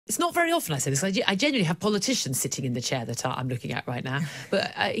It's not very often I say this. I genuinely have politicians sitting in the chair that I'm looking at right now.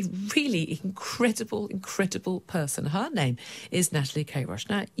 But a really incredible person. Her name is Natalie Queiroz.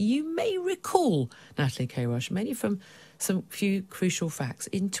 Now, you may recall Natalie Queiroz, mainly from some few crucial facts.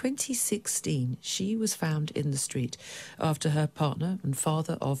 In 2016, she was found in the street after her partner and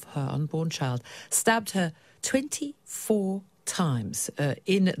father of her unborn child stabbed her 24 times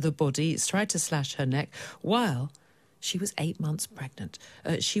in the body, tried to slash her neck while she was 8 months pregnant.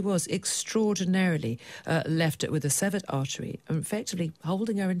 She was extraordinarily left with a severed artery, effectively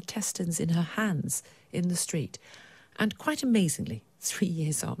holding her intestines in her hands in the street. And quite amazingly, 3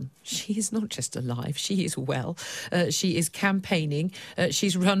 years on, she is not just alive, she is well. She is campaigning.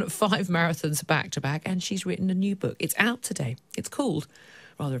 She's run 5 marathons back-to-back, and she's written a new book. It's out today. It's called,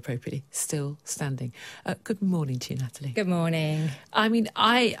 rather appropriately, Still Standing. Good morning to you, Natalie. Good morning. I mean,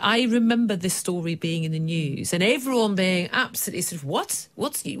 I remember this story being in the news and everyone being absolutely sort of, what?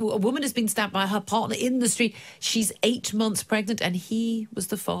 A woman has been stabbed by her partner in the street. She's 8 months pregnant and he was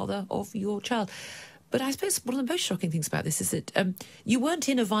the father of your child. But I suppose one of the most shocking things about this is that you weren't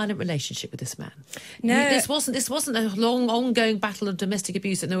in a violent relationship with this man. No. This wasn't a long, ongoing battle of domestic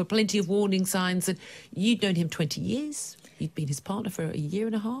abuse, and there were plenty of warning signs. And you'd known him 20 years. You'd been his partner for a year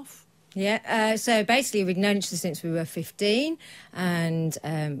and a half. Yeah, so basically we'd known each other since we were 15, and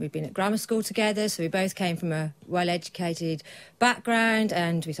we'd been at grammar school together, so we both came from a well-educated background,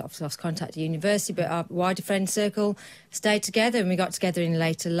 and we sort of lost contact at university, but our wider friend circle stayed together, and we got together in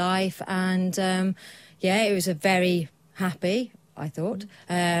later life, and it was a very happy, I thought,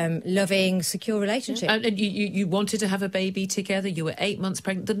 loving, secure relationship. And you wanted to have a baby together. You were 8 months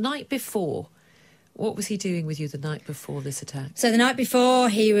pregnant. The night before, what was he doing with you the night before this attack? So the night before,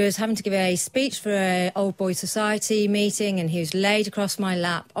 he was having to give a speech for an Old Boys Society meeting, and he was laid across my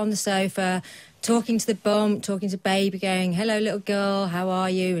lap on the sofa, talking to the bump, talking to baby, going, "Hello, little girl, how are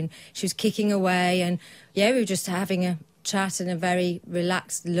you?" And she was kicking away. And, we were just having a chat and a very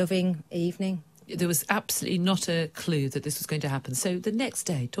relaxed, loving evening. There was absolutely not a clue that this was going to happen. So the next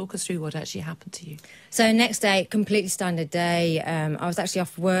day, talk us through what actually happened to you. So next day, completely standard day. I was actually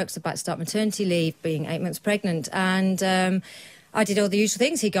off work, so about to start maternity leave, being 8 months pregnant. And I did all the usual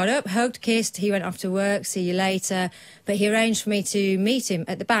things. He got up, hugged, kissed. He went off to work, see you later. But he arranged for me to meet him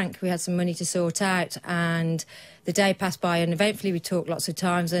at the bank. We had some money to sort out. And the day passed by, and eventually we talked lots of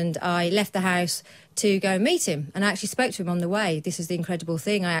times. And I left the house to go and meet him, and I actually spoke to him on the way. This is the incredible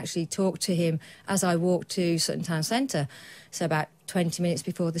thing. I actually talked to him as I walked to Sutton Town Centre, so about 20 minutes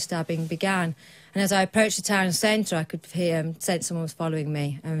before the stabbing began. And as I approached the town centre, I could sense someone was following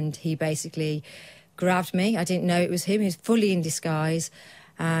me, and he basically grabbed me. I didn't know it was him. He was fully in disguise.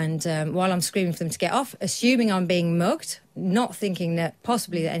 And while I'm screaming for them to get off, assuming I'm being mugged, not thinking that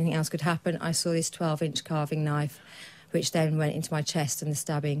possibly that anything else could happen, I saw this 12-inch carving knife, which then went into my chest, and the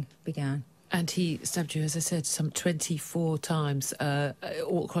stabbing began. And he stabbed you, as I said, some 24 times,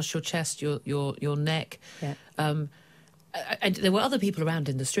 all across your chest, your neck. Yeah. And there were other people around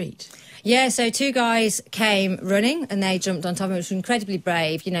in the street. Yeah, so 2 guys came running and they jumped on top of him, which was incredibly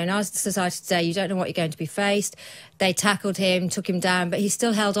brave. You know, in our society today, you don't know what you're going to be faced. They tackled him, took him down, but he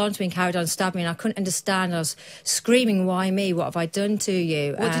still held on to me and carried on stabbing me, and I couldn't understand. I was screaming, "Why me? What have I done to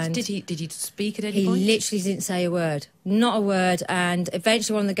you?" Did he speak at any point? He literally didn't say a word, not a word. And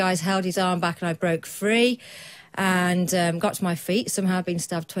eventually one of the guys held his arm back and I broke free. And got to my feet, somehow I'd been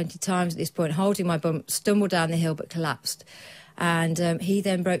stabbed 20 times at this point, holding my bump, stumbled down the hill but collapsed. And he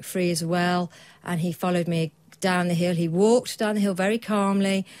then broke free as well, and he followed me down the hill. He walked down the hill very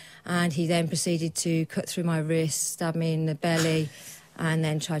calmly, and he then proceeded to cut through my wrist, stab me in the belly, and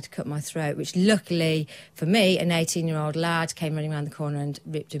then tried to cut my throat, which luckily for me, an 18-year-old lad came running around the corner and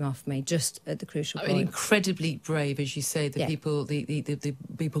ripped him off me just at the crucial point. I mean, incredibly brave, as you say, the people, the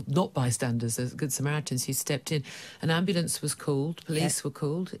people, not bystanders, the Good Samaritans who stepped in. An ambulance was called, police were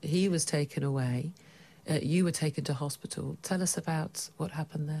called, he was taken away. You were taken to hospital. Tell us about what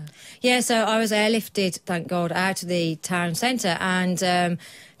happened there. Yeah, so I was airlifted, thank God, out of the town centre, and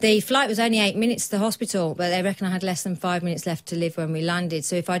the flight was only 8 minutes to the hospital, but they reckon I had less than 5 minutes left to live when we landed.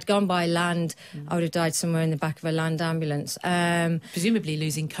 So if I'd gone by land, I would have died somewhere in the back of a land ambulance. Presumably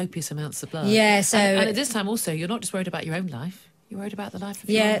losing copious amounts of blood. Yeah, so... And at this time also, you're not just worried about your own life. You're worried about the life of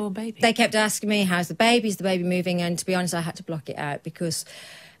your unborn baby. They kept asking me, how's the baby? Is the baby moving? And to be honest, I had to block it out because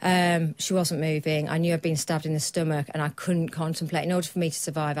She wasn't moving. I knew I'd been stabbed in the stomach and I couldn't contemplate. In order for me to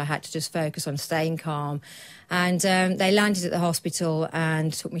survive, I had to just focus on staying calm. And they landed at the hospital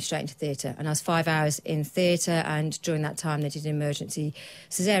and took me straight into theatre. And I was 5 hours in theatre, and during that time they did an emergency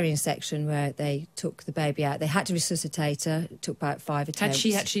caesarean section where they took the baby out. They had to resuscitate her. It took about 5 attempts. Had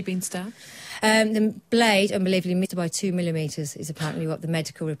she actually been stabbed? The blade, unbelievably, missed by 2 millimetres is apparently what the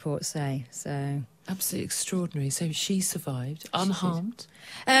medical reports say. So absolutely extraordinary. So she survived unharmed?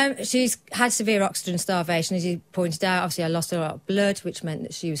 She's had severe oxygen starvation, as you pointed out. Obviously, I lost a lot of blood, which meant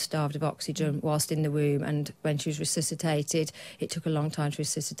that she was starved of oxygen whilst in the womb. And when she was resuscitated, it took a long time to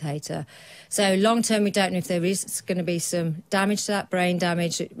resuscitate her. So long term, we don't know if there is going to be some damage to that, brain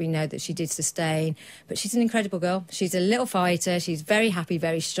damage. We know that she did sustain. But she's an incredible girl. She's a little fighter. She's very happy,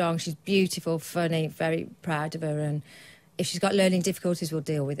 very strong. She's beautiful, funny, very proud of her. And if she's got learning difficulties, we'll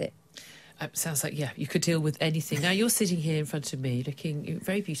deal with it. Sounds like, yeah, you could deal with anything. Now, you're sitting here in front of me looking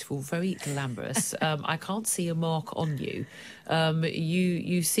very beautiful, very glamorous. I can't see a mark on you.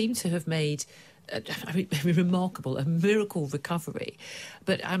 You seem to have made a remarkable, a miracle recovery.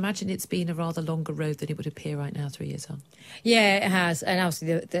 But I imagine it's been a rather longer road than it would appear right now, 3 years on. Yeah, it has. And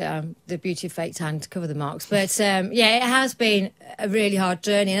obviously the beauty of fake tan to cover the marks. But, yeah, it has been a really hard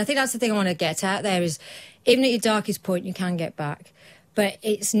journey. And I think that's the thing I want to get out there is even at your darkest point, you can get back. But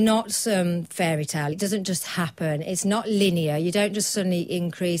it's not some fairy tale. It doesn't just happen. It's not linear. You don't just suddenly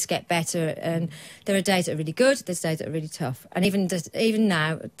increase, get better. And there are days that are really good. There's days that are really tough. And even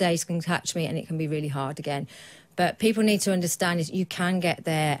now, days can catch me and it can be really hard again. But people need to understand is you can get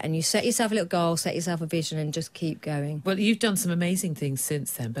there, and you set yourself a little goal, set yourself a vision, and just keep going. Well, you've done some amazing things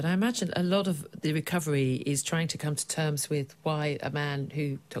since then, but I imagine a lot of the recovery is trying to come to terms with why a man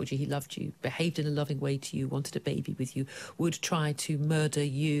who told you he loved you, behaved in a loving way to you, wanted a baby with you, would try to murder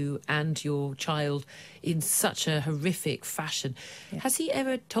you and your child in such a horrific fashion. Yeah. Has he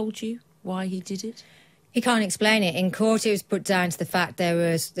ever told you why he did it? He can't explain it. In court, it was put down to the fact there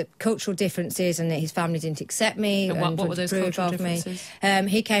was the cultural differences and that his family didn't accept me. And what were those cultural differences?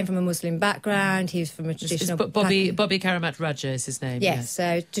 He came from a Muslim background. He was from a traditional... Babur Raja is his name. Yes,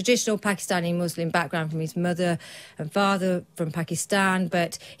 so traditional Pakistani Muslim background from his mother and father from Pakistan.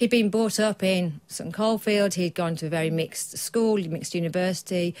 But he'd been brought up in Sutton Coldfield. He'd gone to a very mixed school, mixed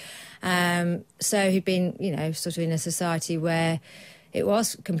university. So he'd been, sort of in a society where... it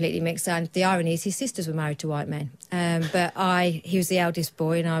was completely mixed, and the irony is his sisters were married to white men. But he was the eldest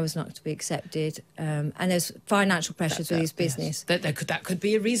boy, and I was not to be accepted. And there's financial pressures with his business. Yes. That could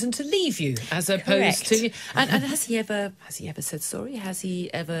be a reason to leave you, as opposed to. And has he ever said sorry? Has he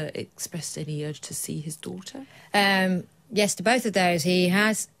ever expressed any urge to see his daughter? Yes, to both of those. He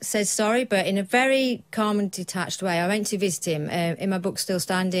has said sorry, but in a very calm and detached way. I went to visit him. In my book, Still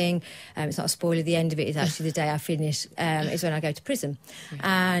Standing, it's not a spoiler, the end of it is actually the day I finish, is when I go to prison.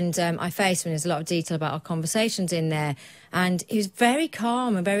 And I face him, and there's a lot of detail about our conversations in there. And he was very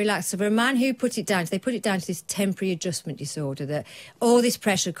calm and very relaxed. So for a man who they put it down to this temporary adjustment disorder, that all this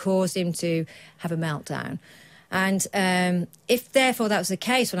pressure caused him to have a meltdown. And if, therefore, that was the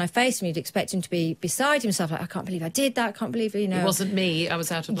case, when I faced him, you'd expect him to be beside himself, like, I can't believe I did that, I can't believe, It wasn't me, I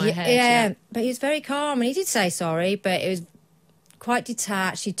was out of my head. Yeah, but he was very calm, and he did say sorry, but it was quite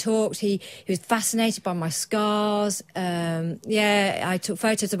detached. He talked, he was fascinated by my scars. I took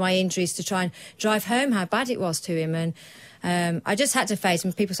photos of my injuries to try and drive home how bad it was to him, and I just had to face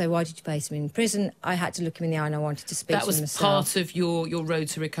him. People say, why did you face him in prison? I had to look him in the eye and I wanted to speak to him myself. That was part of your road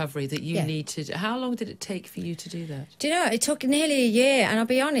to recovery, that you needed. How long did it take for you to do that? Do you know, it took nearly a year, and I'll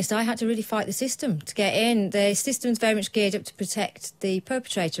be honest, I had to really fight the system to get in. The system's very much geared up to protect the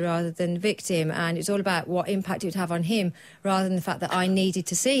perpetrator rather than the victim, and it's all about what impact it would have on him rather than the fact that I needed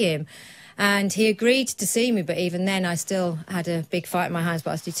to see him. And he agreed to see me, but even then I still had a big fight in my hands,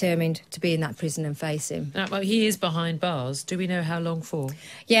 but I was determined to be in that prison and face him. Now, well, he is behind bars. Do we know how long for?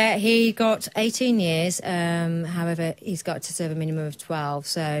 Yeah, he got 18 years. However, he's got to serve a minimum of 12.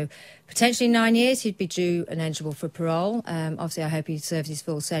 So potentially 9 years, he'd be due and eligible for parole. Obviously, I hope he serves his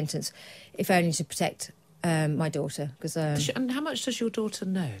full sentence, if only to protect my daughter. And how much does your daughter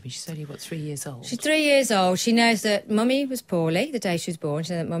know? I mean, she's only, 3 years old? She's 3 years old. She knows that Mummy was poorly the day she was born.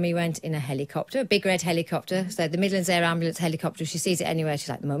 She knows that Mummy went in a helicopter, a big red helicopter, so the Midlands Air Ambulance helicopter. If she sees it anywhere, she's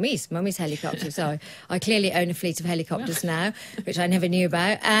like, Mummy's helicopter. So I clearly own a fleet of helicopters now, which I never knew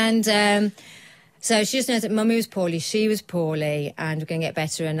about. And so she just knows that Mummy was poorly, she was poorly, and we're going to get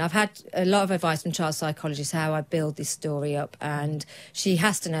better. And I've had a lot of advice from child psychologists how I build this story up, and she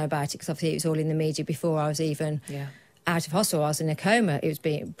has to know about it because obviously it was all in the media before I was even out of hospital. I was in a coma. It was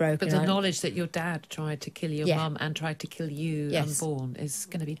being broken. But the knowledge that your dad tried to kill your Yeah. mum and tried to kill you Yes. unborn is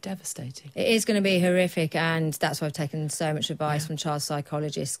going to be devastating. It is going to be horrific, and that's why I've taken so much advice from child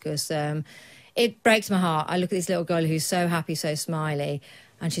psychologists, because it breaks my heart. I look at this little girl who's so happy, so smiley,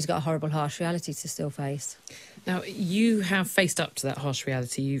 and she's got a horrible, harsh reality to still face. Now, you have faced up to that harsh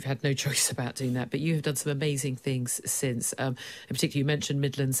reality. You've had no choice about doing that, but you have done some amazing things since. In particular, you mentioned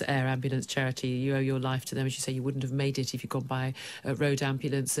Midlands Air Ambulance Charity. You owe your life to them. As you say, you wouldn't have made it if you'd gone by a road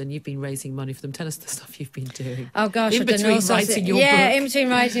ambulance, and you've been raising money for them. Tell us the stuff you've been doing. Oh, gosh. In I've done between all sorts writing of, your book. Yeah, in between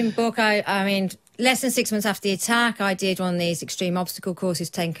writing the book, I mean... Less than 6 months after the attack, I did one of these extreme obstacle courses,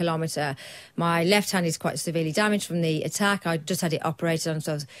 10 kilometre. My left hand is quite severely damaged from the attack. I just had it operated on,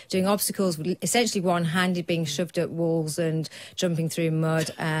 so I was doing obstacles, essentially one-handed, being shoved at walls and jumping through mud.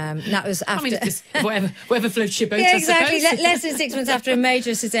 And that was after... I mean, it's whatever floats your boat, Yeah, I exactly. suppose. Less than 6 months after a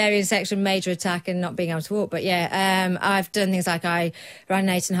major caesarean section, major attack, and not being able to walk. But yeah, I've done things like I ran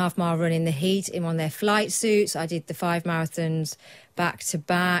an 8.5 mile run in the heat in one of their flight suits. I did the 5 marathons back to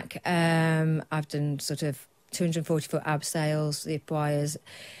back. I've done sort of 240-foot abseils, the wires,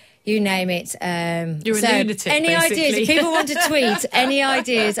 you name it. You're a lunatic, any basically. ideas? If people want to tweet, any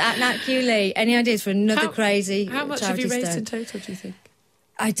ideas at Nat Q Lee, any ideas for another crazy How much have you charity raised stunt? in total, do you think?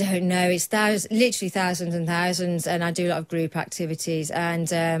 I don't know. It's literally thousands and thousands, and I do a lot of group activities.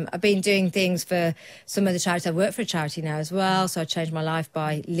 And I've been doing things for some of the charities. I work for a charity now as well, so I changed my life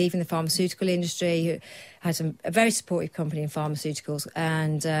by leaving the pharmaceutical industry. I had a very supportive company in pharmaceuticals,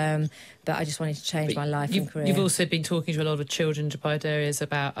 and but I just wanted to change my life and career. You've also been talking to a lot of children in deprived areas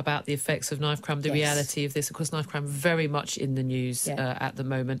about the effects of knife crime, the Yes. reality of this. Of course, knife crime very much in the news at the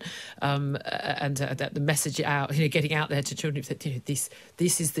moment, and that the message out, getting out there to children that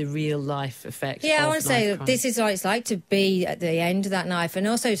this is the real life effect. Yeah, I of want to say knife that crime. this is what it's like to be at the end of that knife, and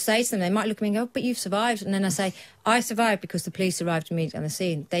also say to them, they might look at me and go, "But you've survived," and then I say, "I survived because the police arrived immediately on the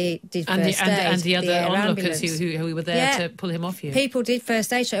scene. They did first aid, and the other air onlookers ambulance. who were there to pull him off you. People did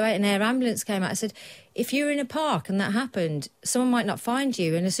first aid straight away. An air ambulance came out. I said, if you're in a park and that happened, someone might not find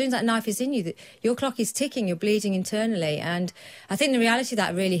you. And as soon as that knife is in you, your clock is ticking, you're bleeding internally. And I think the reality of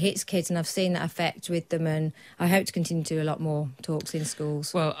that really hits kids, and I've seen that effect with them. And I hope to continue to do a lot more talks in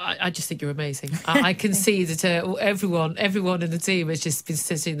schools. Well, I just think you're amazing. I can see that everyone in the team has just been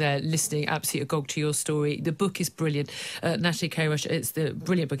sitting there listening, absolutely agog to your story. The book is brilliant. Natalie Queiroz, it's the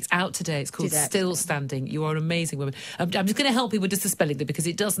brilliant book. It's out today. It's called Still Standing. You are an amazing woman. I'm just going to help you with just the spelling there, because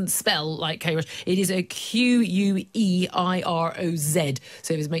it doesn't spell like Queiroz. It is a Queiroz.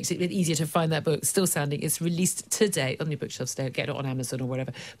 So it makes it a bit easier to find that book. Still Standing. It's released today on your bookshelves today. Get it on Amazon or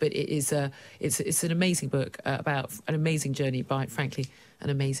whatever. But it is it's an amazing book about an amazing journey by, frankly,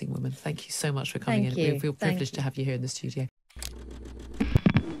 an amazing woman. Thank you so much for coming in. Thank you. We feel privileged to have you here in the studio.